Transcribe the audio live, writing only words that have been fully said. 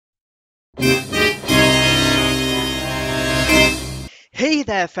Hey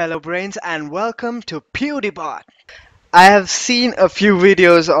there, fellow brains, and welcome to Pewdiebot. I have seen a few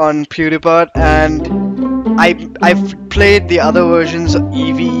videos on Pewdiebot, and I've played the other versions: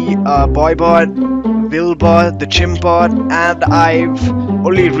 Eevee, Boybot, Willbot, the Chimpbot, and I've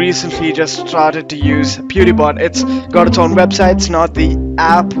only recently just started to use Pewdiebot. It's got its own website. It's not the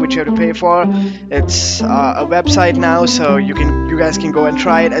app which you have to pay for. It's a website now, so you guys can go and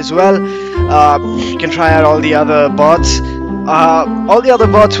try it as well. You can try out all the other bots. All the other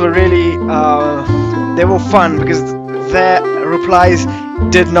bots were really they were fun because their replies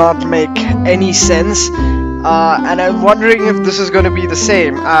did not make any sense, and I'm wondering if this is going to be the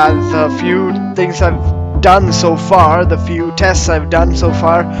same. The few things I've done so far, the few tests I've done so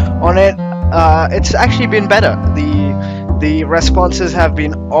far on it, it's actually been better. The responses have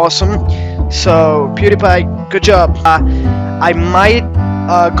been awesome. So PewDiePie, good job. I might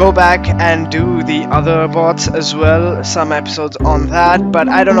go back and do the other bots as well, some episodes on that, but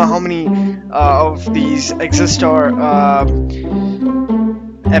I don't know how many of these Existor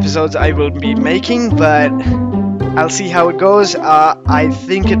episodes I will be making, but I'll see how it goes. I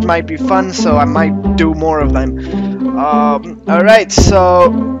think it might be fun, so I might do more of them. Alright,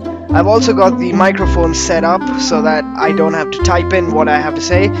 so I've also got the microphone set up so that I don't have to type in what I have to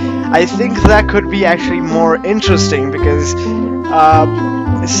say. I think that could be actually more interesting because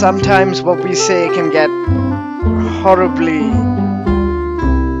sometimes what we say can get horribly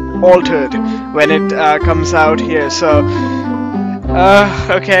altered when it comes out here. So,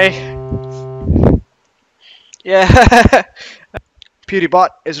 okay. Yeah. Pewdiebot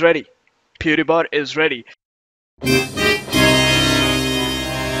is ready. Pewdiebot is ready.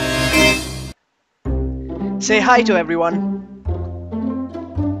 Say hi to everyone.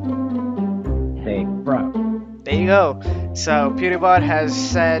 Hey, bro. There you go. So Pewdiebot has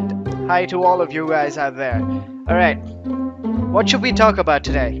said hi to all of you guys out there. Alright, what should we talk about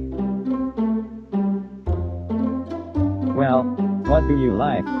today? Well, what do you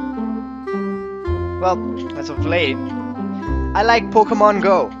like? Well, as of late, I like Pokemon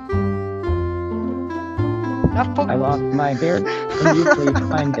Go. Not I lost my beard. Can you please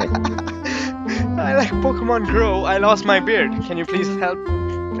find it? I like Pokemon Grow. I lost my beard. Can you please help?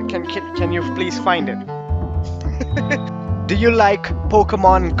 Can you please find it? Do you like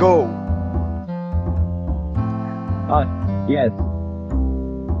Pokemon Go? Yes.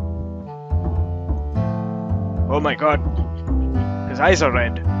 Oh my god. His eyes are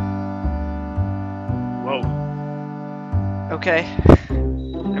red. Whoa. Okay.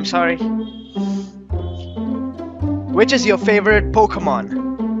 I'm sorry. Which is your favorite Pokemon?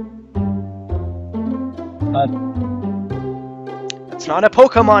 It's not a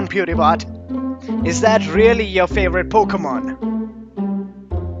Pokemon, Pewdiebot. Is that really your favorite Pokemon?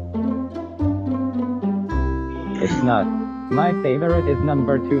 It's not. My favorite is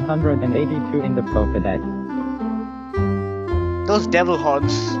number 282 in the Pokédex. Those devil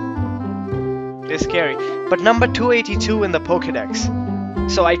horns. They're scary. But number 282 in the Pokédex.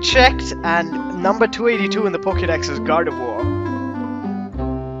 So I checked, and number 282 in the Pokédex is Gardevoir.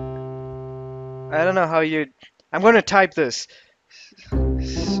 I don't know how you... I'm going to type this.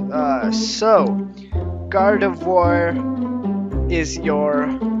 So, Gardevoir is your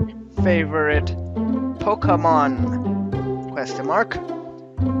favorite Pokemon? Question mark.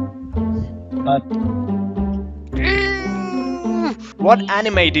 What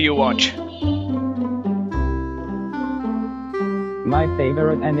anime do you watch? My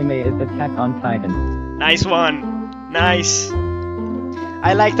favorite anime is Attack on Titan. Nice one. Nice.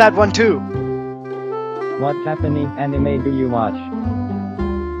 I like that one too. What Japanese anime do you watch?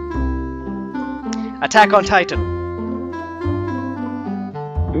 Attack on Titan.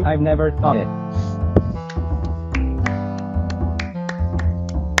 I've never saw it.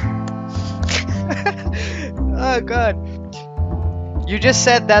 Oh god. You just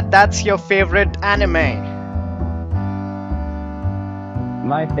said that that's your favorite anime.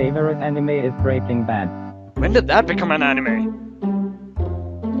 My favorite anime is Breaking Bad. When did that become an anime?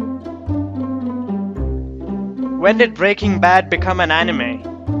 When did Breaking Bad become an anime?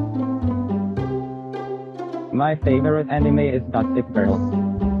 My favorite anime is Gossip Girl.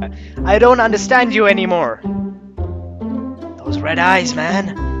 I don't understand you anymore. Those red eyes,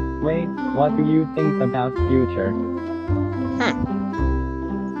 man. Wait, what do you think about future?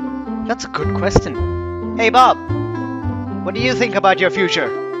 That's a good question. Hey Bob, what do you think about your future?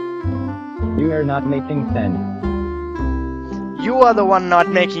 You are not making sense. You are the one not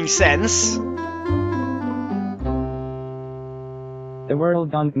making sense. The world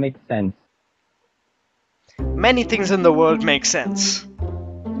don't make sense. Many things in the world make sense.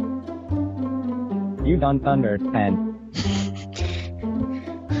 You don't understand.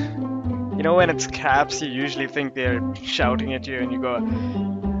 You know when it's caps, you usually think they're shouting at you and you go,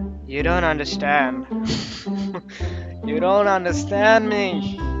 "You don't understand. You don't understand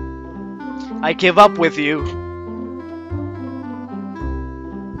me. I give up with you."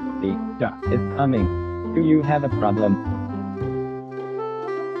 The duck is coming. Do you have a problem?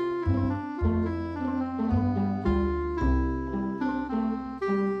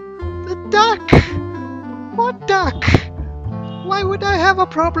 The duck! What duck? Why would I have a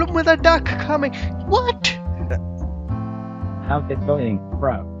problem with a duck coming? What? How's it going,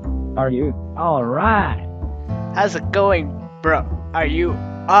 bro? Are you alright? How's it going, bro? Are you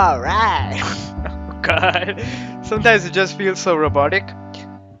alright? Oh god. Sometimes it just feels so robotic.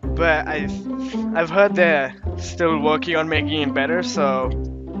 But I've heard they're still working on making it better, so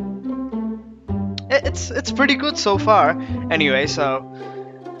it's pretty good so far. Anyway, so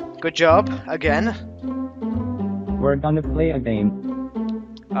good job again. We're gonna play a game.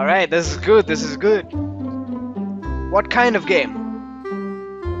 Alright, this is good, this is good. What kind of game?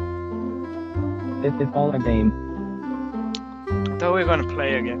 This is all a game. I thought we were gonna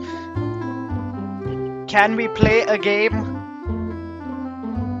play a game. Can we play a game?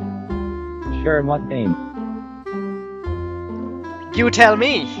 Sure, what game? You tell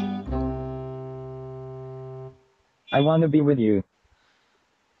me. I wanna be with you.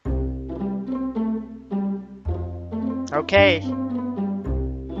 Okay.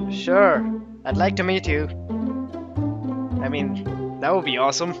 Sure. I'd like to meet you. I mean, that would be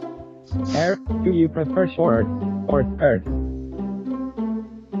awesome. Hair, do you prefer shorts or skirts?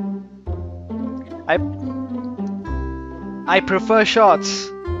 I prefer shorts.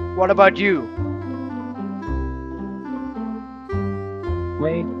 What about you?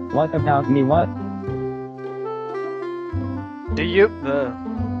 Wait, what about me? What? Do you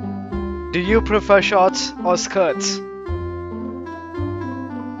prefer shorts or skirts?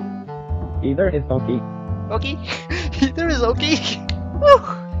 Either is okay. Okay. Either is okay. Woo.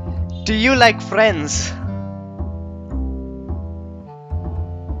 Do you like Friends?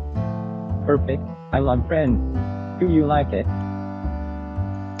 Perfect. I love Friends. Do you like it?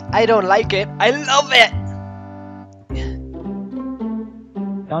 I don't like it. I love it.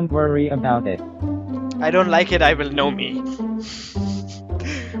 Don't worry about it. I don't like it. I will know me.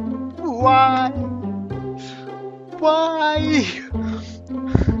 Why? Why?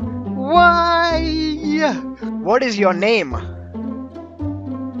 Why? What is your name? Am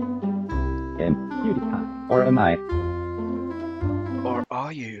Pewdiepie, or am I? Or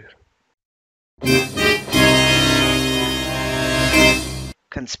are you?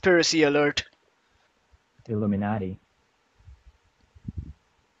 Conspiracy alert. Illuminati.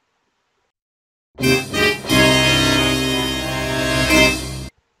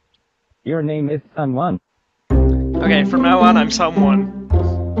 Your name is someone. Okay, from now on, I'm someone.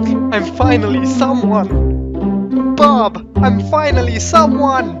 I'm finally someone. Bob, I'm finally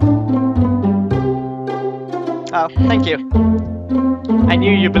someone. Oh, thank you. I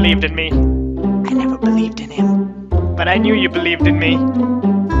knew you believed in me. I never believed in him. But I knew you believed in me.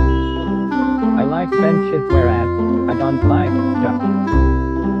 I like benches, whereas I don't like ducks.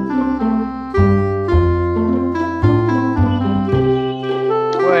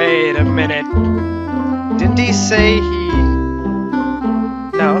 Wait a minute. Didn't he say he...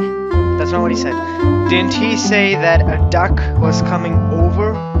 No, that's not what he said. Didn't he say that a duck was coming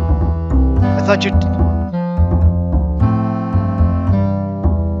over? I thought you...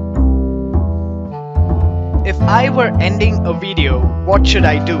 If I were ending a video, what should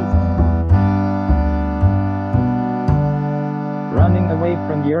I do? Running away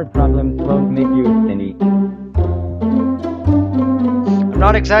from your problems won't make you skinny. I'm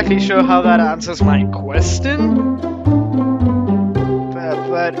not exactly sure how that answers my question.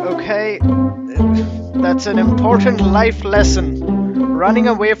 But okay, that's an important life lesson. Running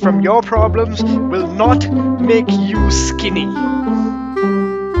away from your problems will not make you skinny.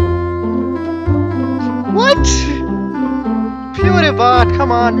 What? Pewdiebot,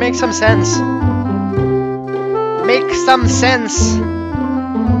 come on, make some sense. Make some sense.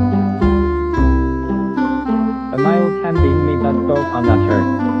 A mile can be me, but go on a shirt.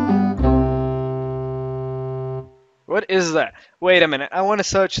 What is that? Wait a minute, I want to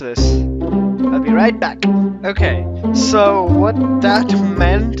search this. I'll be right back. Okay, so what that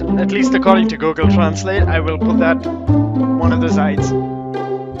meant, at least according to Google Translate, I will put that one of the sides.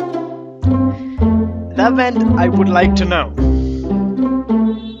 That meant I would like to know.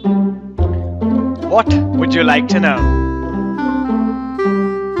 What would you like to know?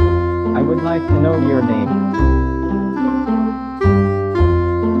 I would like to know your name.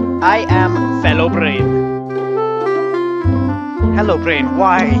 I am Fellow Brain. Hello brain,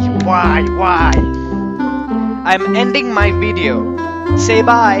 why? I'm ending my video. Say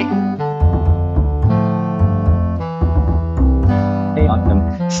bye. Stay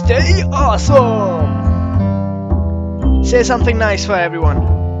awesome. Stay awesome. Say something nice for everyone.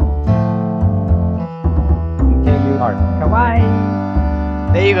 KUR. Kawaii.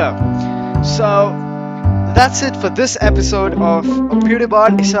 There you go. So that's it for this episode of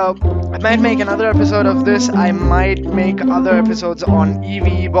Pewdiebot. So I might make another episode of this. I might make other episodes on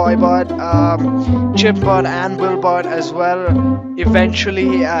EV, Boybot, Chipbot, and Willbot as well.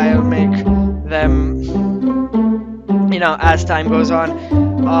 Eventually I'll make them, you know, as time goes on.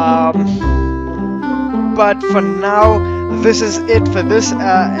 But for now, this is it for this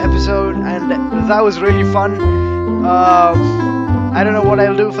episode, and that was really fun. I don't know what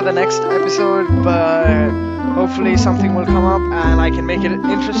I'll do for the next episode, but hopefully something will come up and I can make it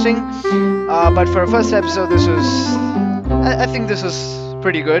interesting. But for a first episode, this was, I think this was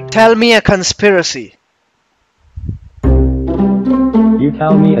pretty good. Tell me a conspiracy. You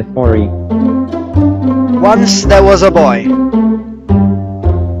tell me a story. Once there was a boy.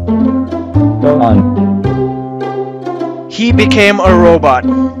 Go on. He became a robot.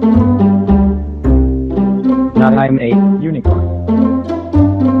 Now I'm a unicorn.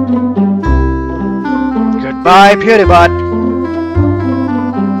 Goodbye, Pewdiebot.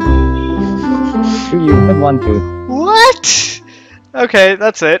 Do you have one tooth? What? Okay,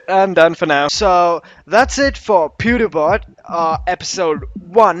 that's it. I'm done for now. So that's it for Pewdiebot, episode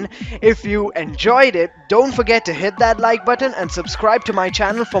 1. If you enjoyed it, don't forget to hit that like button and subscribe to my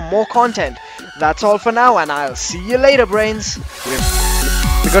channel for more content. That's all for now, and I'll see you later, brains.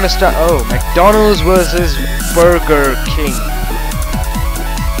 We're gonna start. Oh, McDonald's versus Burger King.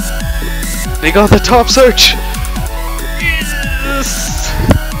 We got the top search. Yes!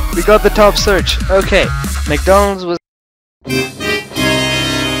 We got the top search. Okay, McDonald's was.